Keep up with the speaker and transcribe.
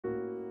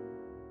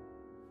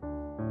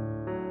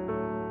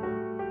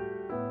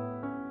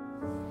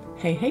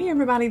Hey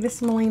everybody, this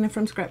is Melina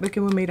from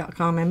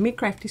ScrapBookingWithMe.com and Me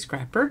Crafty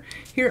Scrapper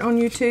here on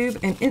YouTube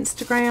and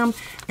Instagram.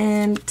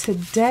 And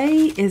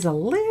today is a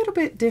little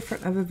bit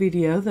different of a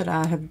video that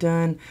I have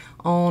done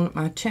on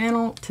my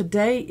channel.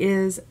 Today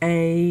is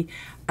a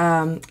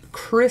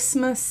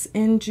Christmas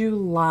in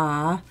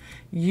July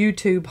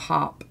YouTube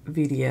hop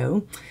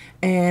video,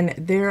 and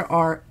there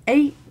are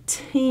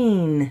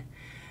 18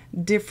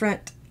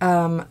 different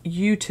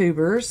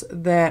YouTubers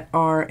that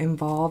are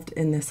involved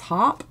in this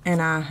hop, and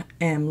I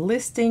am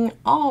listing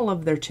all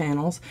of their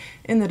channels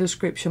in the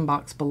description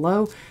box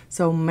below,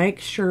 so make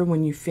sure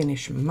when you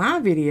finish my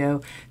video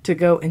to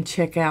go and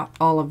check out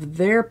all of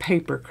their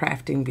paper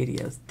crafting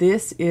videos.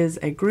 This is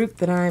a group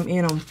that I'm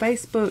in on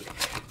Facebook.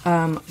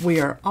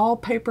 We are all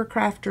paper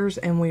crafters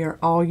and we are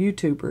all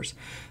YouTubers,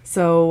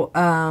 so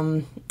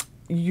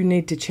you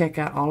need to check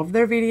out all of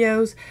their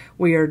videos.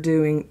 We are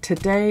doing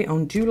today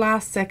on July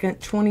 2nd,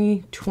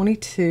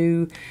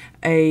 2022,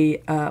 a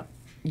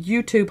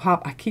YouTube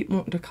hop. I keep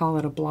wanting to call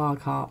it a blog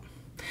hop.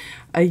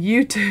 A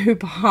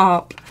YouTube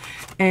hop,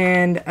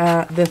 and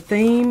the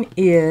theme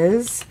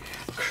is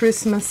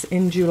Christmas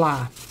in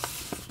July.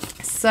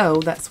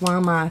 So that's why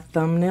my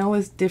thumbnail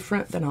is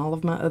different than all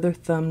of my other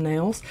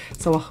thumbnails.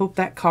 So I hope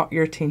that caught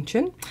your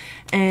attention.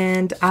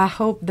 And I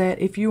hope that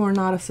if you are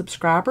not a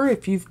subscriber,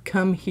 if you've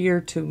come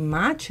here to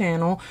my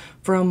channel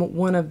from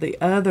one of the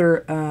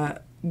other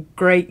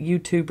great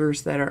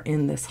YouTubers that are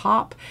in this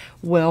hop,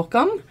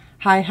 welcome.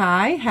 Hi,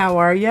 how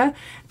are you?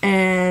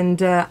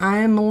 And I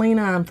am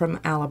Melina. I'm from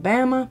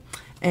Alabama.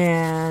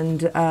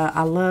 And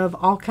I love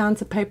all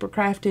kinds of paper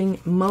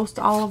crafting. Most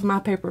all of my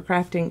paper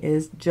crafting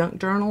is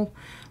junk journal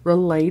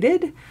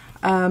related,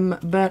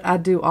 but I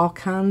do all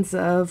kinds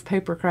of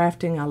paper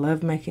crafting. I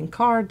love making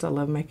cards. I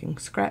love making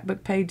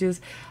scrapbook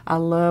pages. I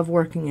love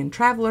working in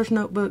traveler's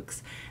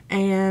notebooks,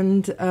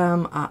 and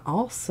I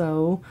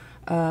also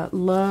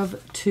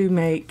love to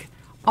make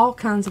all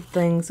kinds of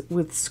things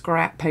with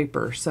scrap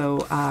paper.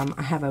 So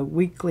I have a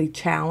weekly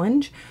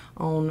challenge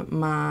on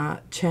my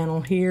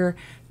channel here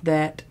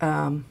that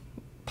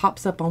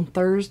pops up on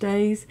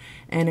Thursdays,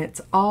 and it's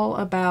all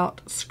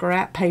about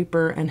scrap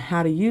paper and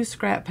how to use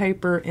scrap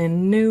paper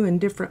in new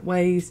and different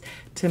ways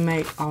to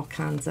make all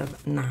kinds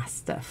of nice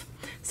stuff.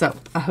 So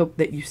I hope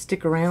that you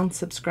stick around,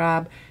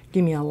 subscribe,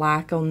 give me a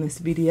like on this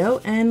video,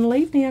 and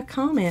leave me a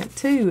comment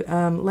too.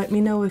 Let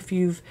me know if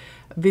you've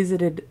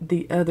visited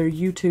the other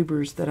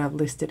YouTubers that I've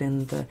listed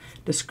in the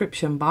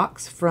description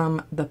box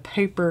from the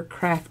paper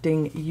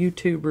crafting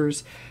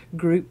YouTubers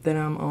group that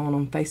I'm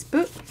on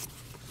Facebook.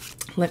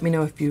 Let me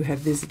know if you have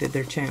visited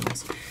their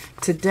channels.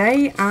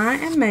 Today I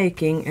am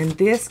making, and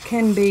this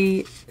can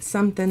be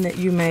something that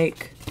you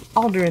make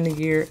all during the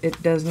year.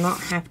 It does not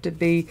have to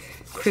be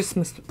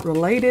Christmas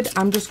related.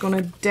 I'm just going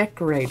to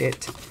decorate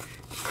it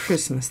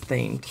Christmas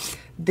themed.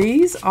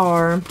 These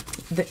are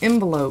the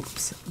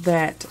envelopes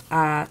that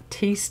I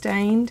tea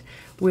stained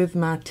with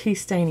my tea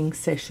staining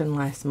session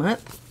last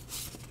month.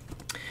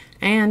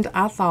 And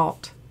I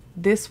thought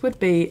this would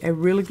be a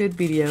really good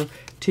video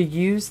to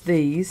use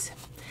these,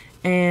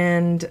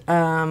 and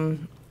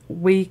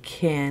we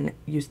can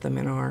use them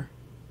in our,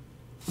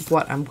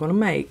 what I'm going to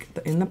make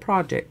in the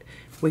project.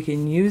 We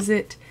can use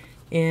it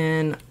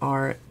in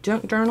our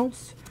junk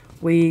journals.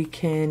 We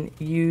can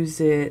use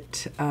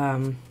it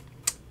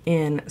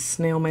in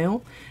snail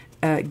mail,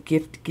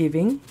 gift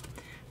giving,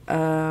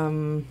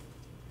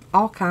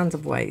 all kinds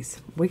of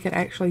ways. We could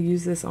actually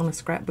use this on a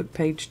scrapbook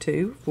page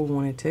too if we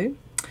wanted to.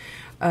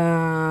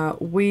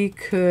 We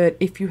could,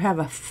 if you have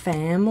a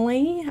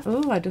family,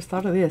 oh, I just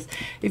thought of this.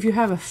 If you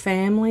have a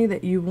family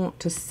that you want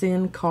to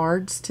send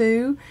cards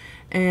to,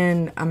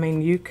 and I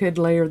mean, you could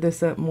layer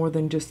this up more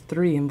than just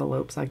 3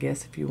 envelopes, I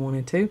guess, if you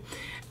wanted to.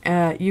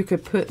 You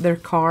could put their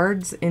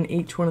cards in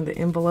each one of the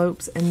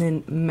envelopes and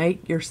then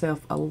make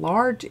yourself a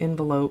large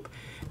envelope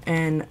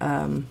and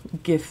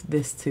gift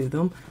this to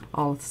them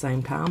all at the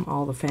same time.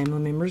 All the family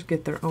members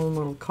get their own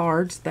little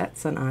cards.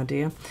 That's an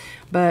idea.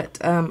 But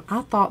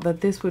I thought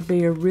that this would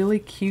be a really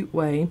cute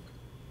way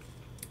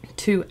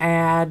to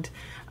add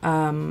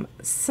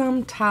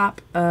some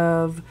type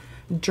of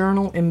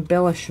journal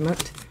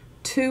embellishment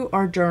to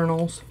our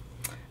journals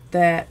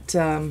that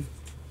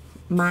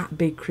might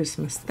be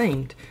Christmas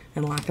themed.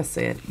 And like I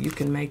said, you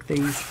can make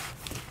these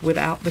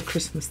without the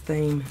Christmas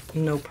theme,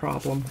 no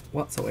problem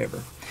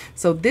whatsoever.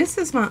 So this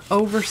is my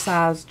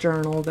oversized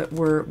journal that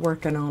we're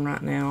working on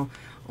right now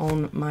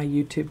on my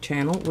YouTube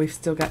channel. We've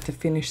still got to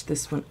finish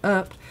this one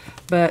up,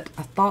 but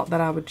I thought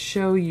that I would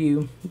show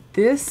you.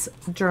 This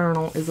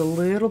journal is a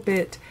little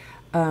bit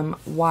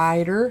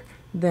wider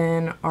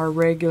than our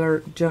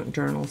regular junk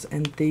journals,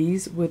 and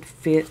these would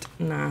fit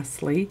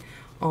nicely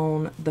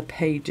on the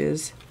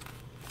pages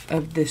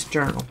of this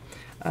journal.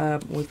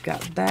 We've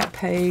got that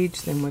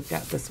page, then we've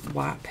got this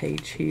white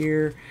page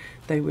here.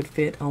 They would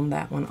fit on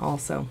that one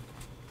also,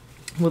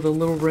 with a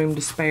little room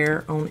to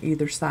spare on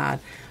either side.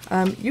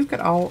 You could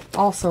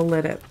also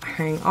let it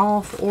hang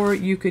off, or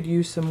you could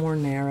use some more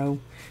narrow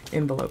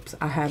envelopes.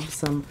 I have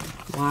some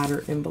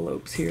wider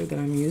envelopes here that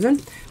I'm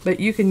using, but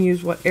you can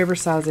use whatever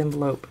size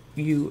envelope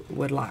you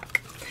would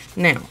like.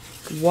 Now,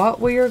 what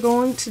we are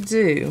going to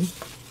do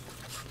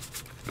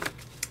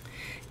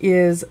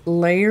is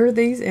layer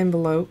these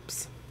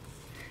envelopes,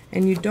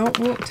 and you don't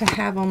want to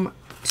have them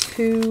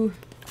too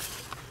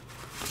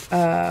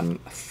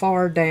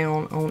far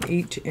down on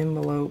each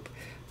envelope,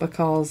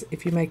 because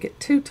if you make it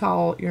too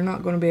tall, you're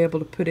not going to be able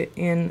to put it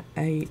in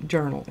a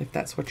journal if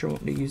that's what you're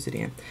wanting to use it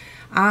in.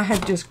 I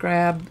have just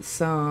grabbed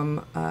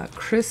some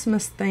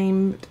Christmas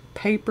themed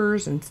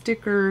papers and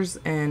stickers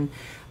and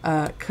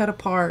cut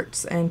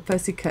aparts and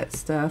fussy cut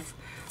stuff,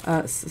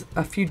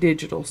 a few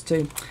digitals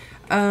too,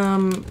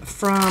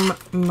 from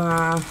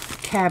my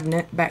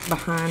cabinet back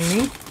behind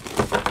me,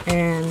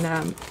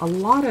 and a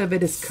lot of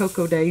it is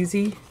Cocoa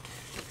Daisy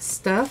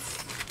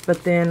stuff,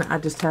 but then I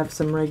just have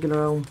some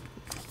regular old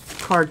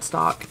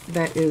cardstock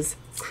that is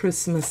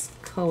Christmas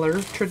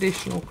color,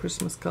 traditional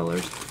Christmas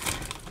colors.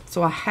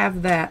 So I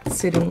have that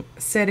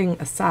setting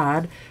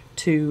aside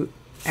to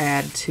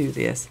add to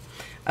this.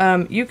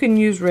 You can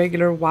use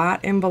regular white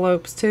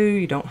envelopes too.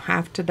 You don't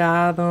have to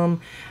dye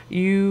them.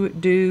 You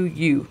do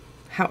you,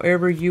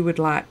 however you would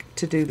like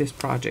to do this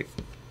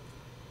project.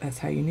 That's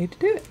how you need to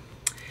do it,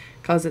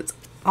 because it's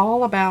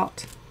all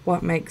about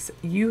what makes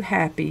you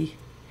happy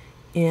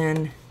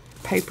in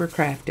paper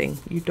crafting.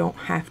 You don't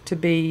have to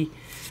be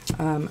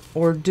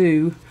or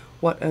do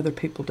what other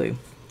people do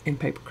in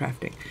paper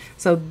crafting.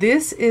 So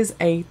this is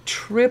a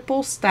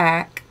triple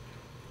stack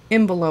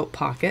envelope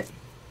pocket,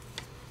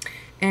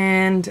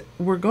 and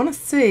we're going to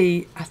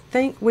see, I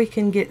think we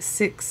can get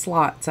 6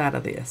 slots out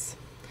of this.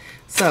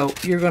 So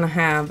you're going to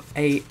have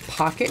a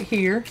pocket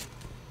here,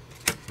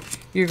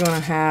 you're going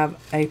to have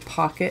a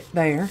pocket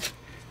there,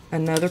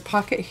 another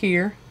pocket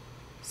here,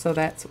 so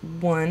that's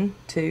 1,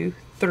 2,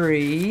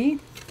 3,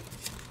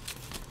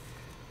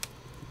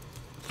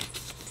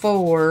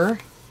 4,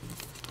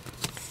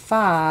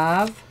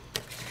 5,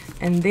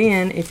 and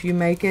then if you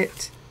make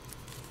it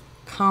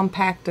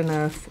compact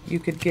enough, you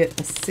could get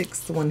a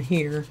 6th one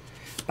here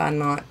by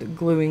not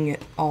gluing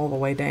it all the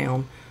way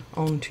down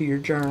onto your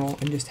journal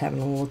and just having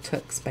a little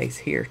tuck space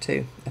here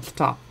too at the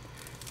top.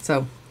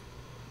 So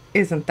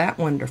isn't that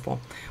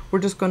wonderful? We're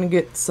just going to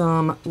get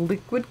some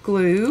liquid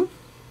glue,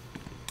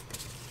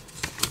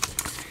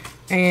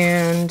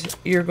 and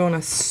you're going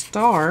to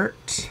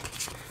start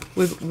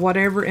with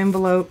whatever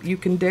envelope. You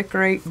can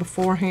decorate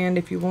beforehand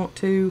if you want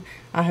to.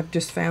 I have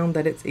just found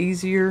that it's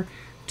easier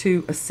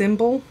to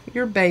assemble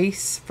your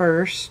base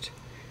first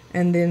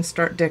and then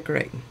start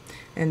decorating.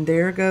 And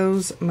there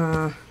goes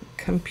my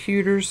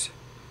computer's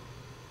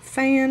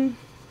fan,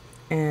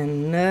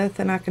 and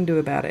nothing I can do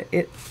about it.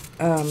 It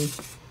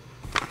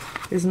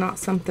is not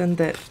something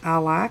that I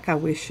like. I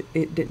wish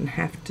it didn't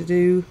have to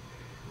do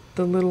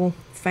the little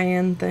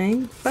fan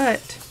thing,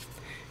 but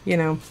you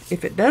know,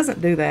 if it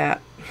doesn't do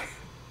that,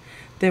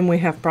 then we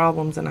have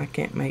problems and I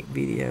can't make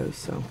videos.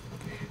 So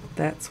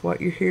that's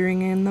what you're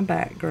hearing in the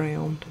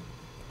background.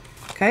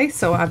 Okay,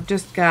 so I've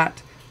just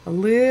got a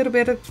little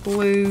bit of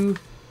glue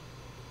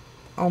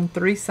on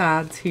 3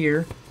 sides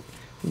here,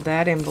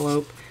 that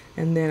envelope,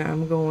 and then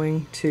I'm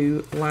going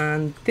to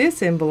line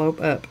this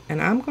envelope up,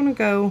 and I'm going to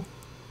go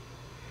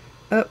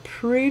up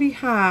pretty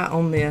high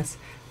on this,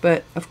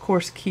 but of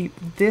course keep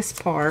this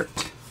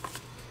part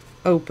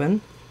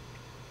open.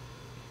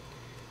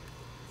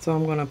 So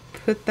I'm going to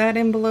put that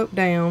envelope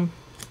down,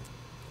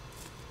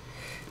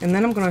 and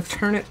then I'm going to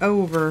turn it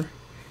over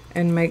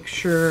and make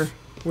sure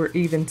we're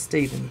even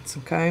Stevens,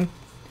 okay?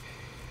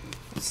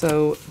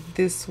 So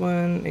this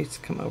one needs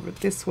to come over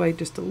this way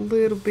just a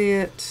little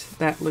bit.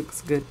 That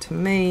looks good to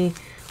me.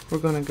 We're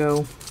going to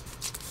go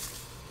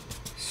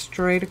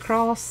straight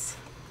across.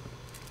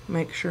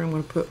 Make sure I'm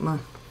going to put my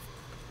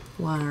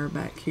wire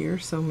back here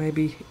so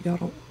maybe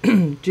y'all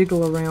don't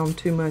jiggle around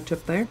too much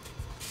up there.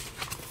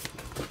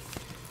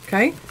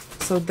 Okay,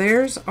 so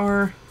there's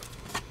our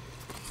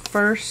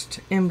first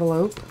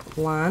envelope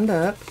lined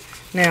up.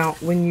 Now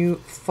when you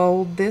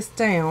fold this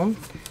down,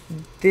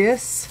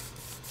 this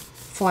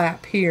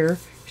flap here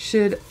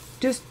should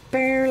just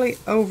barely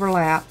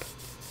overlap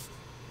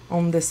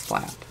on this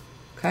flap,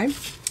 okay?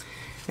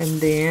 And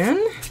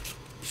then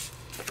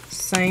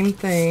same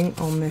thing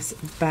on this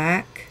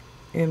back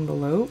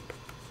envelope,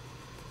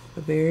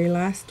 the very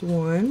last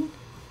one.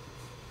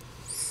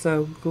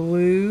 So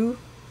glue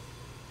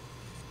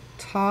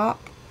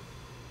top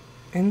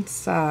and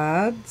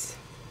sides,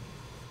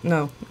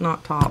 no,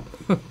 not top,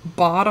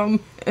 bottom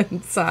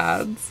and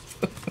sides.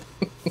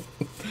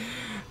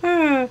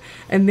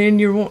 And then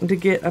you're wanting to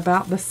get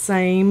about the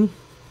same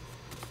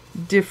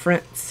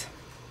difference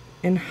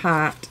in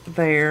height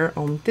there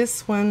on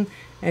this one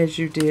as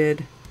you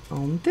did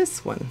on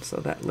this one. So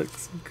that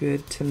looks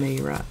good to me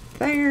right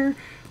there.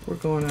 We're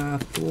going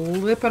to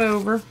flip it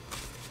over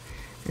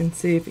and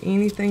see if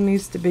anything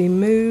needs to be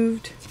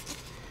moved.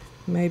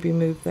 Maybe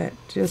move that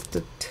just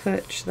a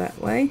touch that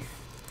way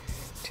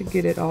to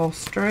get it all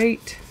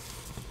straight.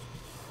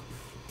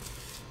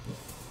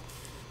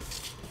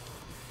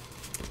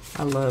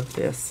 I love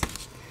this.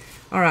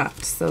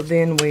 Alright, so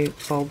then we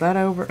fold that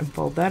over and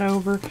fold that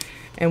over,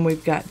 and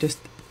we've got just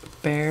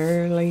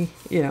barely,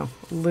 you know,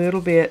 a little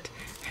bit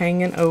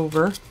hanging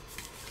over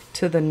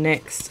to the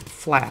next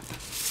flap.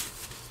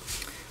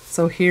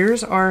 So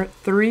here's our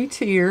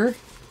 3-tier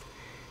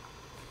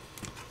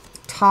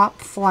top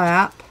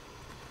flap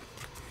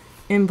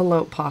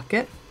envelope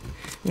pocket.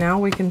 Now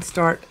we can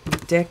start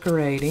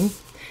decorating,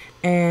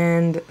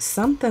 and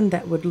something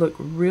that would look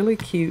really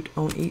cute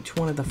on each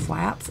one of the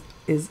flaps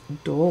is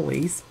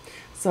doilies.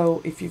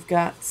 So if you've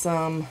got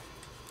some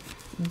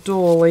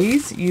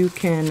doilies, you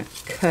can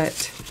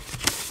cut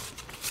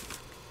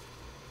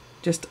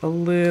just a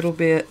little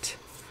bit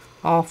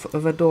off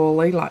of a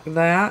doily like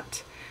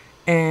that,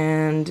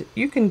 and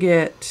you can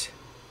get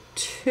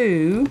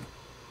 2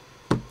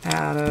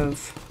 out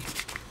of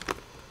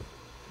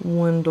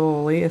one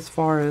doily as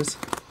far as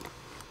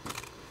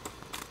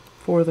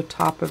for the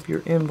top of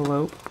your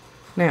envelope.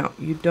 Now,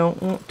 you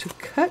don't want to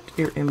cut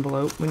your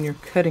envelope when you're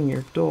cutting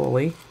your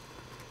doily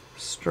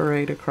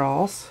straight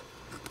across.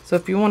 So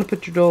if you want to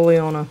put your doily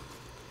on a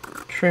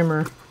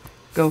trimmer,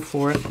 go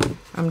for it.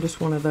 I'm just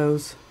one of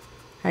those,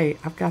 hey,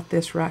 I've got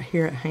this right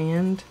here at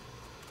hand.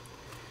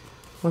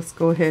 Let's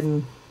go ahead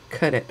and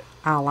cut it.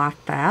 I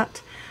like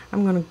that.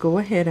 I'm going to go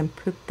ahead and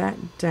put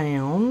that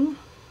down,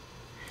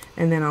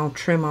 and then I'll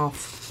trim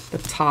off the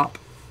top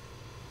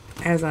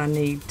as I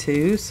need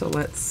to. So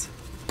let's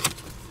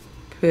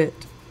put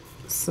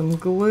some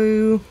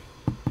glue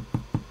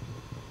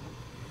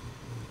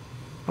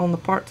on the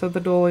parts of the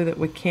doily that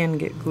we can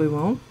get glue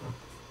on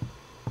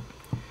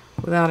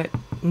without it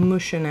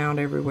mushing out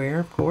everywhere,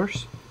 of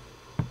course.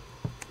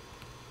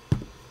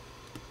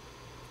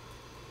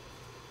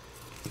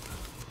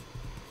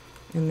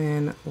 And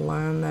then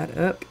line that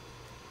up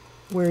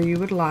where you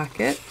would like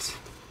it.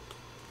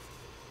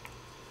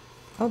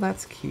 Oh,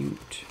 that's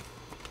cute.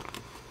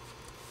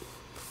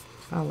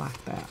 I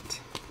like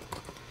that.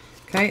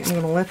 Okay, I'm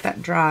going to let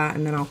that dry,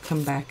 and then I'll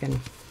come back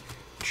and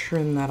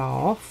trim that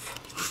off.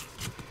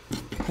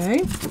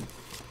 Okay,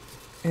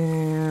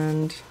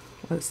 and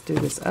let's do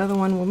this other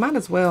one. We might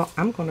as well,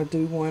 I'm going to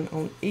do one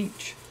on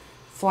each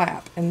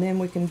flap, and then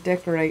we can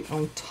decorate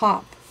on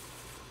top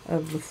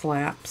of the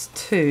flaps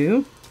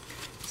too.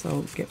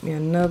 So get me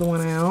another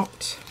one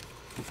out.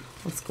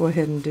 Let's go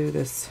ahead and do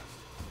this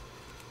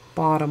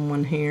bottom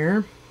one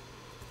here.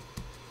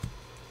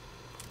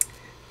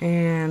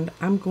 And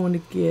I'm going to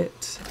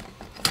get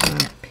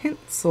my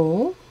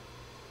pencil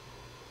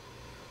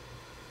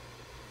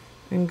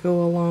and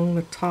go along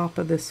the top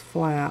of this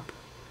flap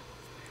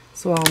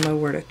so I'll know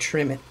where to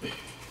trim it.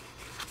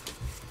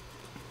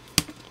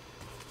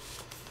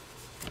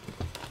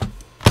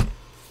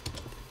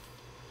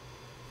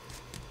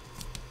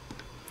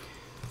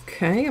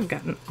 Okay, I've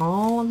gotten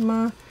all of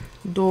my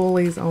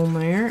doilies on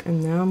there,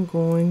 and now I'm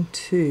going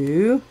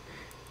to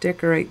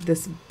decorate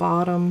this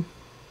bottom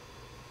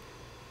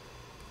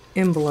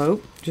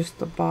envelope, just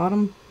the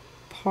bottom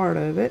part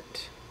of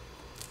it.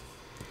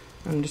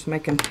 I'm just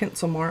making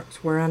pencil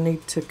marks where I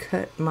need to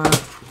cut my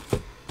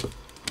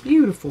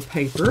beautiful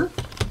paper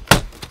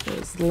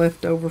that's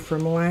left over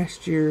from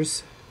last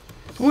year's,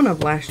 one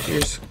of last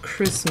year's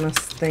Christmas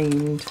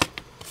themed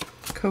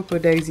Cocoa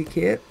Daisy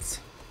kits.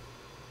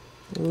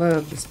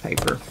 Love this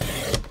paper.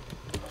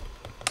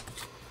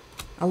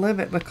 I love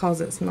it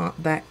because it's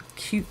not that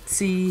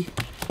cutesy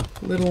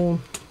little,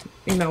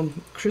 you know,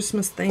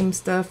 Christmas themed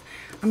stuff.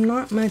 I'm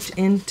not much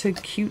into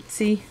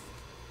cutesy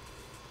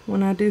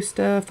when I do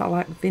stuff. I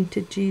like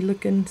vintagey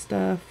looking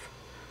stuff.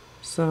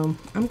 So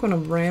I'm going to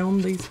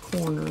round these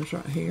corners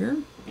right here.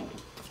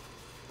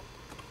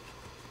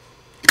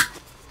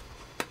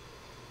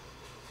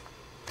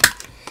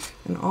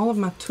 And all of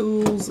my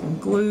tools and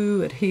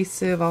glue,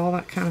 adhesive, all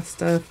that kind of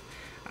stuff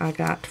I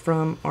got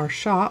from our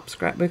shop,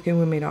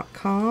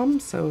 scrapbookingwithme.com.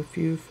 So if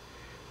you've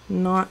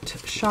not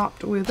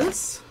shopped with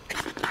us,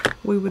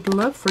 we would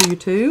love for you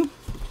to.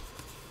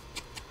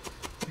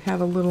 We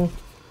have a little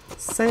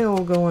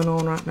sale going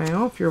on right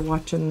now if you're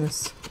watching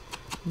this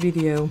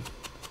video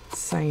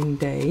same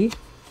day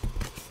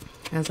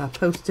as I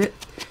post it.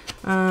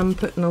 I'm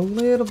putting a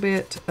little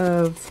bit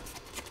of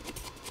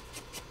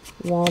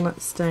walnut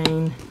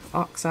stain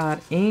oxide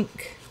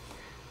ink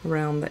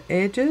around the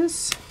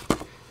edges.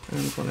 And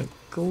I'm going to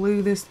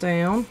glue this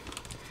down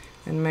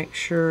and make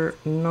sure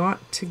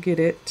not to get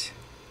it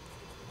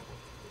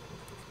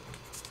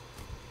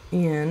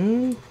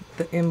in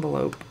the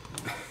envelope,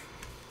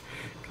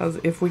 because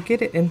if we get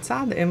it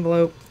inside the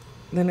envelope,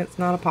 then it's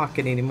not a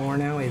pocket anymore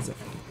now, is it?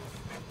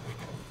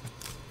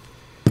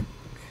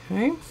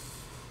 Okay,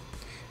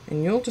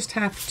 and you'll just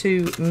have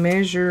to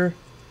measure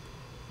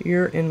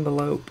your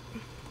envelope,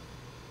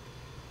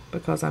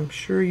 because I'm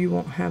sure you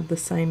won't have the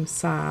same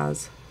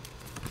size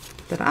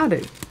that I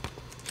do.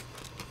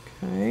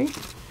 Okay,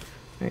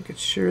 making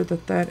sure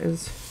that that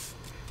is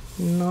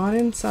not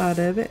inside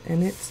of it,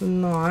 and it's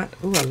not.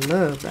 Oh, I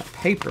love that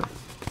paper.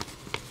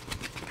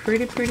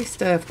 Pretty, pretty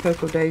stuff,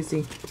 Cocoa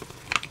Daisy.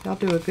 Y'all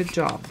do a good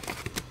job.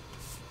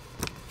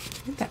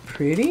 Isn't that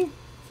pretty?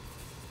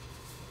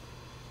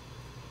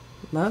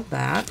 Love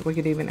that. We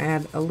could even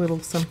add a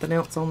little something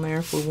else on there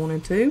if we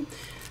wanted to.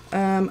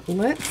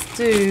 Let's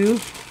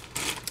do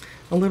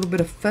a little bit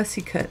of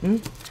fussy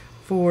cutting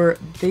for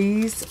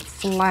these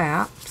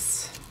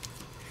flaps.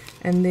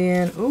 And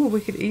then, oh,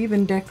 we could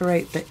even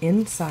decorate the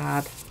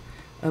inside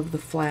of the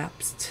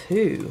flaps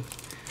too.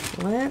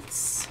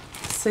 Let's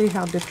see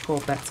how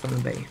difficult that's going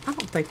to be. I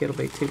don't think it'll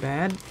be too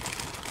bad.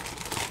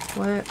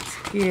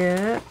 Let's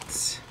get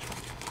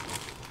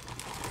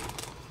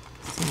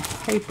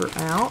some paper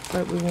out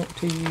that we want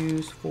to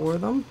use for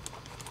them.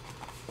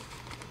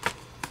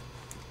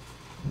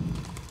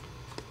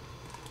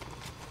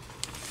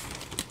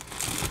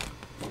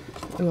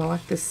 Oh, I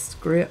like this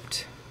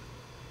script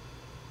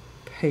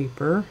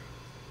paper.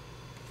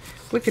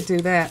 We could do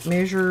that,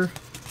 measure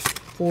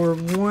for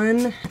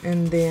one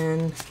and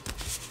then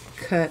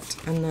cut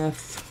enough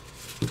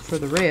for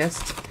the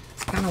rest.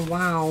 It's kind of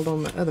wild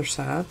on the other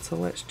side, so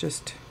let's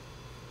just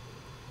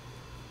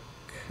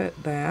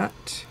cut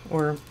that,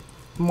 or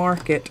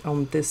mark it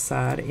on this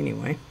side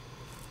anyway.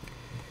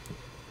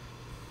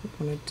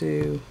 I'm going to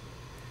do,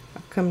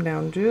 I've come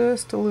down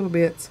just a little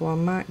bit, so I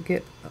might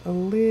get a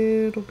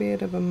little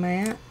bit of a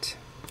mat.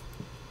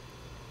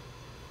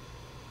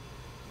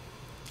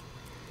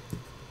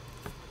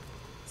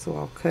 So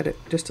I'll cut it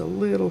just a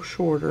little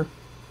shorter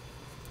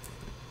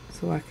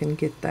so I can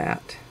get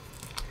that.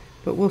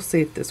 But we'll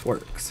see if this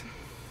works.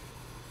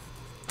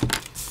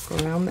 Go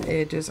around the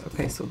edges.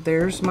 Okay, so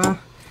there's my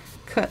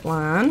cut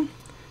line.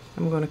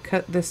 I'm going to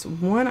cut this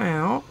one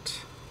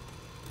out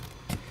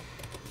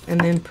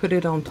and then put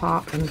it on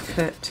top and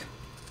cut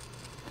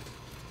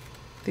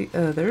the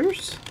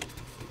others.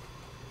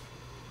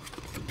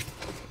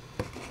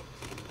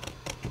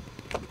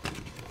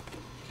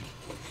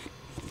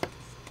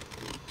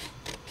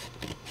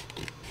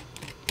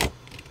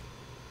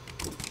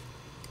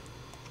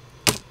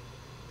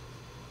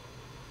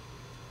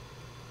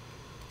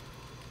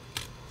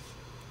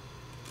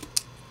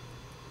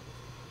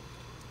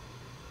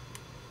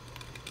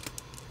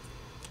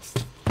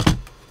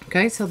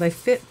 Okay, so they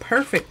fit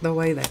perfect the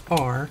way they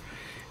are,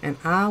 and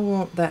I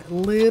want that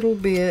little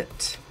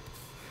bit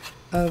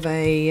of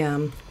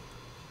a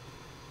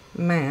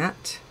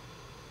mat,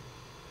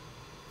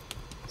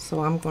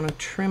 so I'm going to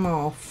trim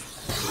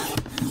off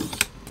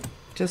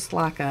just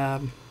like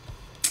a,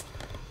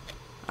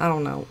 I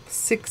don't know,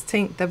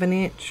 1/16 of an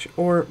inch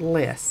or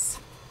less.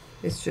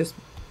 It's just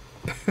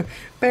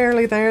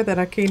barely there that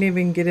I can't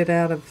even get it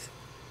out of.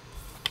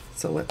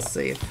 So let's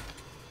see if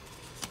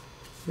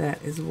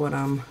that is what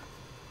I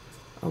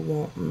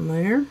want in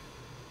there.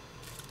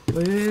 A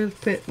little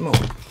bit more.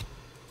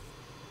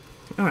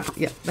 Alright,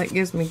 yeah, that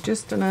gives me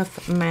just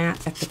enough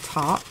matte at the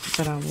top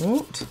that I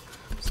want.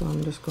 So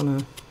I'm just going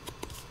to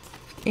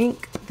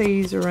ink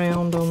these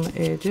around on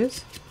the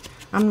edges.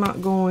 I'm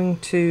not going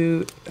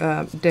to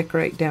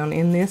decorate down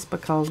in this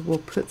because we'll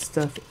put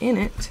stuff in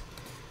it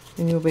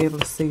and you'll be able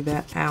to see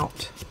that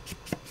out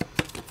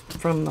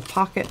from the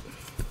pocket.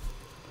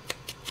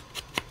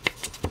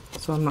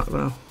 So I'm not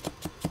going to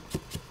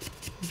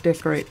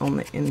decorate on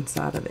the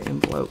inside of the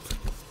envelope.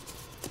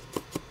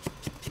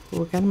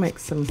 We're going to make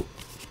some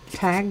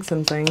tags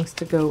and things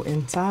to go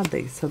inside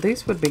these. So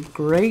these would be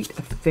great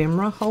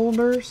ephemera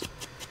holders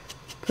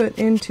put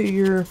into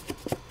your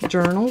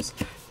journals.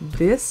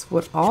 This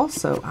would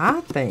also, I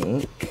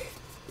think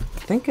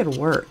it'll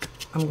work.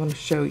 I'm going to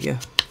show you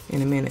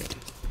in a minute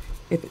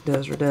if it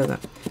does or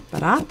doesn't.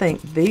 But I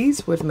think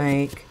these would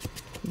make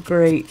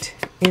great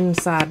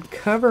inside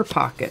cover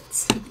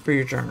pockets for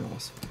your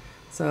journals.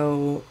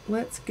 So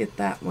let's get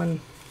that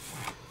one,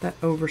 that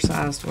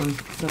oversized one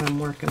that I'm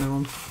working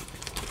on.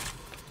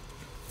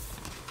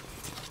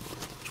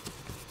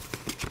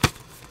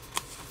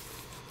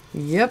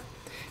 Yep,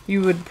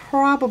 you would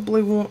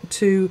probably want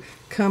to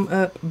come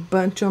up,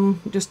 bunch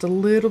them just a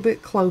little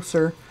bit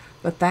closer,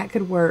 but that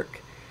could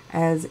work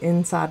as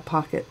inside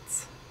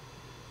pockets,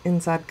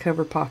 inside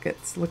cover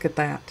pockets. Look at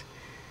that.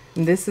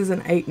 And this is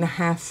an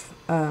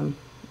 8.5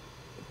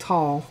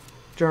 tall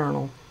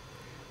journal.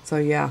 So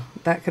yeah,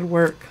 that could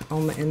work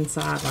on the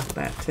inside like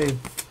that too.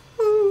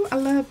 Ooh, I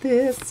love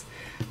this.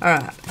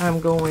 Alright, I'm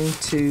going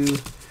to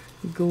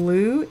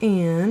glue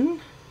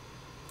in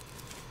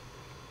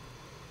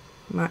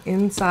my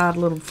inside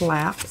little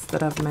flaps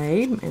that I've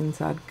made,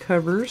 inside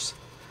covers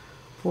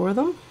for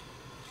them.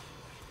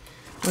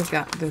 We've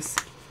got this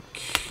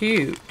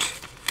cute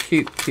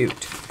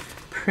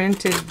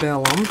printed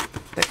vellum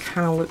that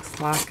kind of looks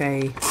like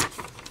a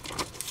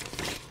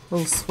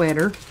little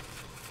sweater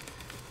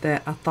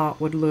that I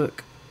thought would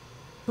look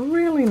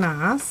really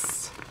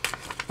nice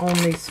on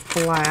these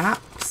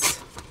flaps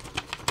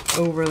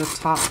over the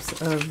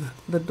tops of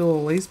the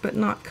doilies, but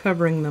not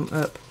covering them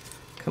up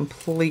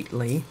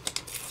completely.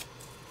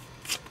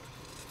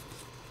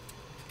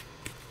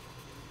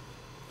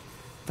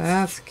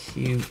 That's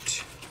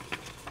cute.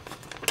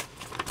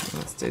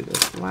 Let's do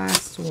this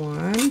last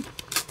one.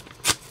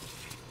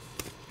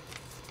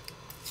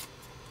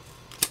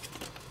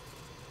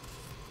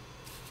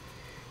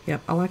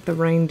 Yep, I like the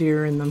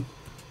reindeer in the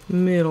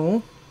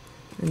middle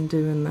and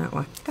doing that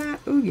like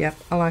that. Ooh, yep,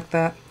 I like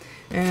that.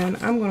 And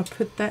I'm going to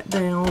put that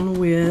down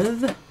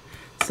with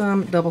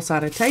some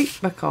double-sided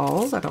tape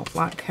because I don't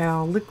like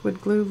how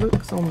liquid glue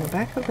looks on the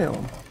back of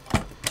vellum.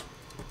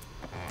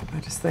 I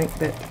just think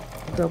that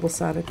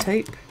double-sided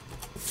tape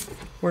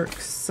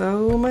works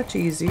so much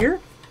easier.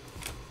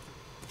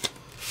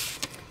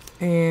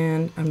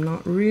 And I'm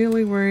not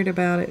really worried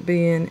about it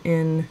being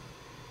in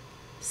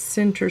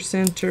center.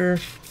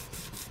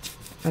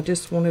 I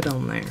just want it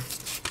on there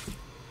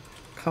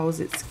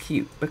because it's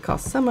cute,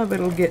 because some of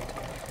it'll get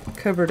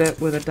covered up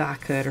with a die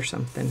cut or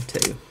something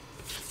too.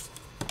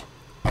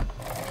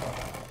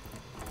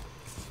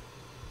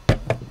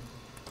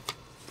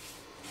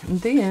 And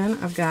then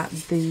I've got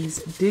these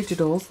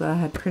digitals that I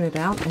had printed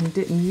out and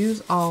didn't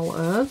use all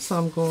of, so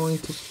I'm going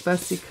to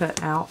fussy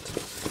cut out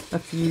a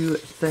few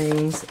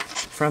things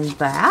from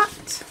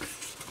that,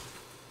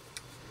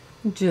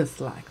 just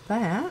like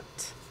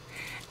that,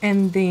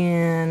 and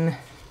then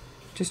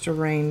just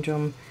arrange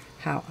them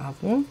how I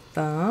want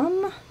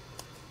them.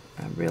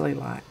 I really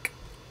like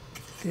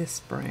this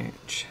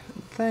branch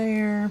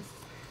there,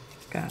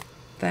 got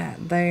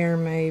that there,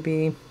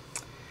 maybe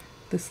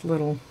this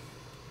little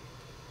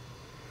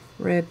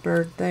red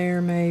bird there,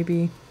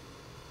 maybe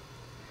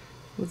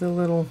with a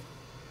little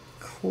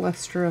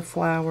cluster of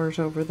flowers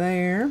over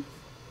there,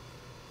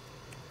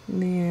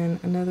 and then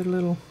another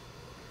little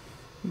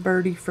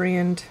birdie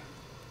friend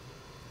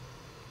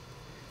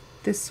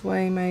this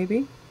way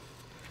maybe.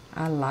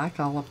 I like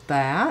all of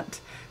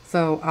that,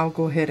 so I'll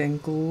go ahead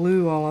and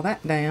glue all of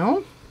that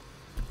down,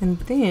 and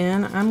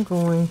then I'm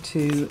going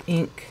to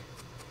ink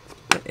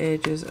the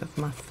edges of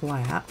my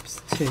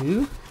flaps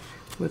too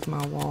with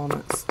my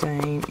walnut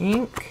stain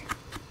ink.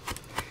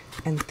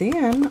 And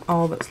then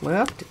all that's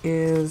left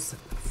is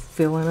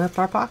filling up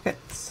our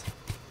pockets.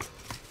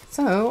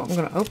 So I'm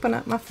going to open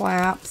up my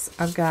flaps.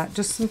 I've got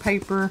just some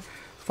paper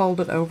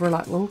folded over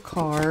like little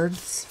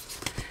cards,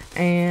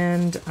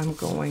 and I'm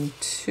going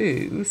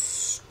to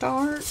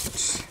start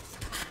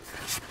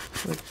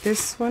with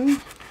this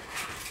one,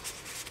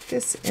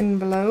 this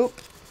envelope,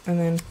 and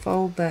then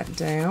fold that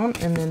down,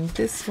 and then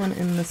this one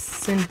in the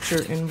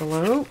center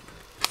envelope,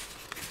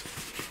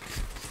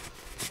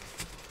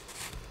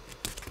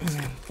 and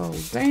then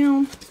fold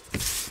down,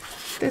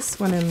 this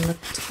one in the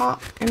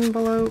top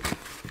envelope,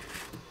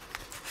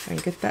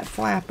 and get that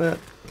flap up.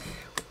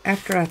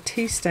 After I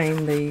tea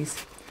stained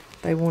these,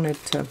 they wanted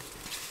to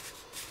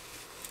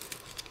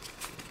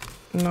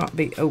not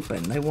be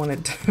open. They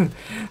wanted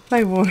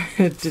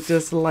to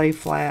just lay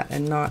flat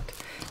and not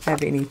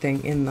have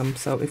anything in them.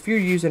 So if you're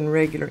using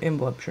regular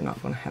envelopes, you're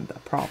not going to have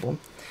that problem.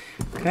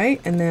 Okay,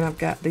 and then I've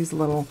got these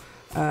little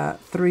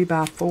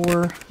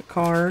 3x4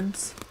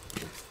 cards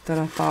that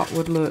I thought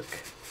would look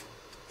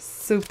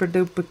super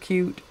duper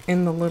cute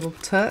in the little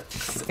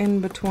tucks in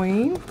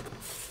between.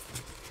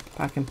 If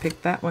I can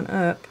pick that one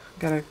up,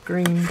 got a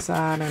green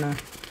side and a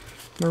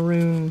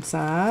maroon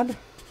side.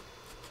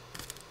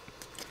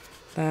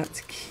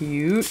 That's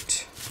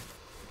cute.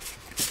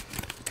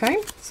 Okay,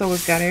 so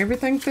we've got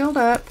everything filled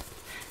up.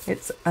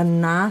 It's a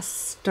nice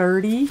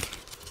sturdy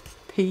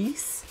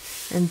piece.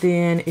 And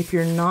then if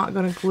you're not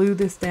going to glue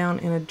this down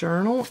in a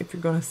journal, if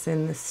you're going to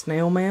send this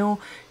snail mail,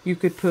 you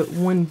could put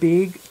one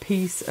big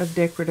piece of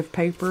decorative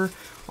paper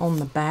on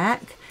the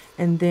back,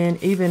 and then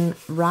even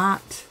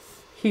right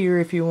here,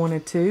 if you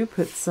wanted to,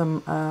 put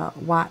some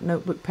white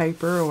notebook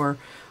paper or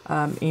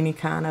any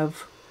kind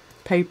of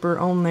paper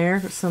on there,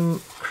 some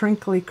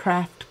crinkly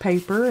craft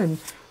paper, and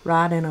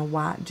write in a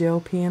white gel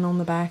pen on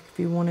the back if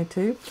you wanted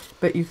to.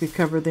 But you could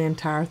cover the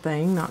entire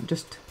thing, not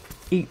just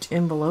each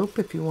envelope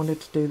if you wanted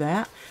to do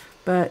that.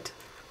 But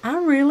I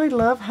really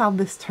love how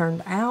this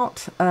turned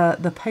out.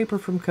 The paper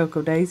from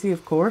Cocoa Daisy,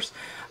 of course,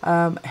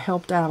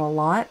 helped out a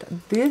lot.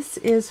 This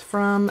is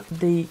from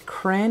the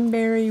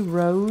Cranberry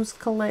Rose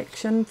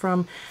collection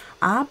from,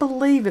 I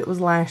believe it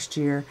was last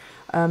year.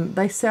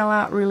 They sell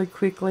out really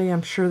quickly.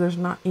 I'm sure there's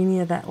not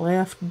any of that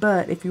left,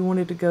 but if you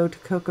wanted to go to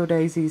Cocoa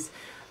Daisy's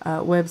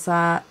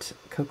website,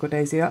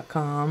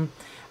 cocodaisy.com,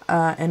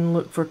 and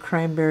look for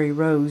Cranberry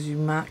Rose,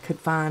 you could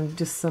find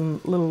just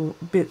some little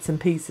bits and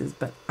pieces,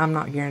 but I'm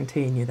not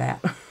guaranteeing you that.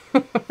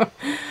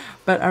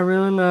 But I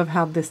really love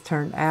how this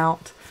turned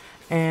out,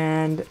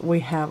 and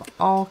we have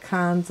all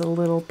kinds of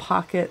little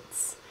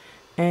pockets,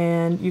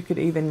 and you could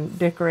even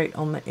decorate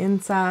on the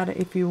inside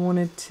if you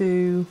wanted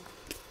to.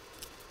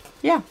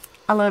 Yeah,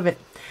 I love it.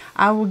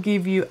 I will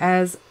give you,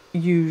 as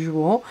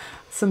usual,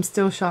 some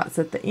still shots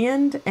at the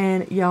end,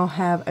 and y'all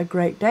have a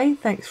great day.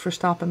 Thanks for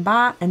stopping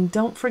by, and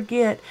don't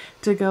forget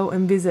to go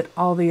and visit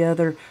all the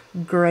other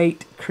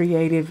great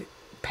creative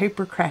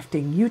paper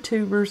crafting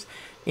YouTubers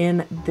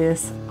in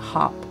this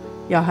hop.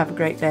 Y'all have a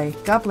great day.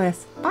 God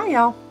bless. Bye,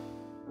 y'all.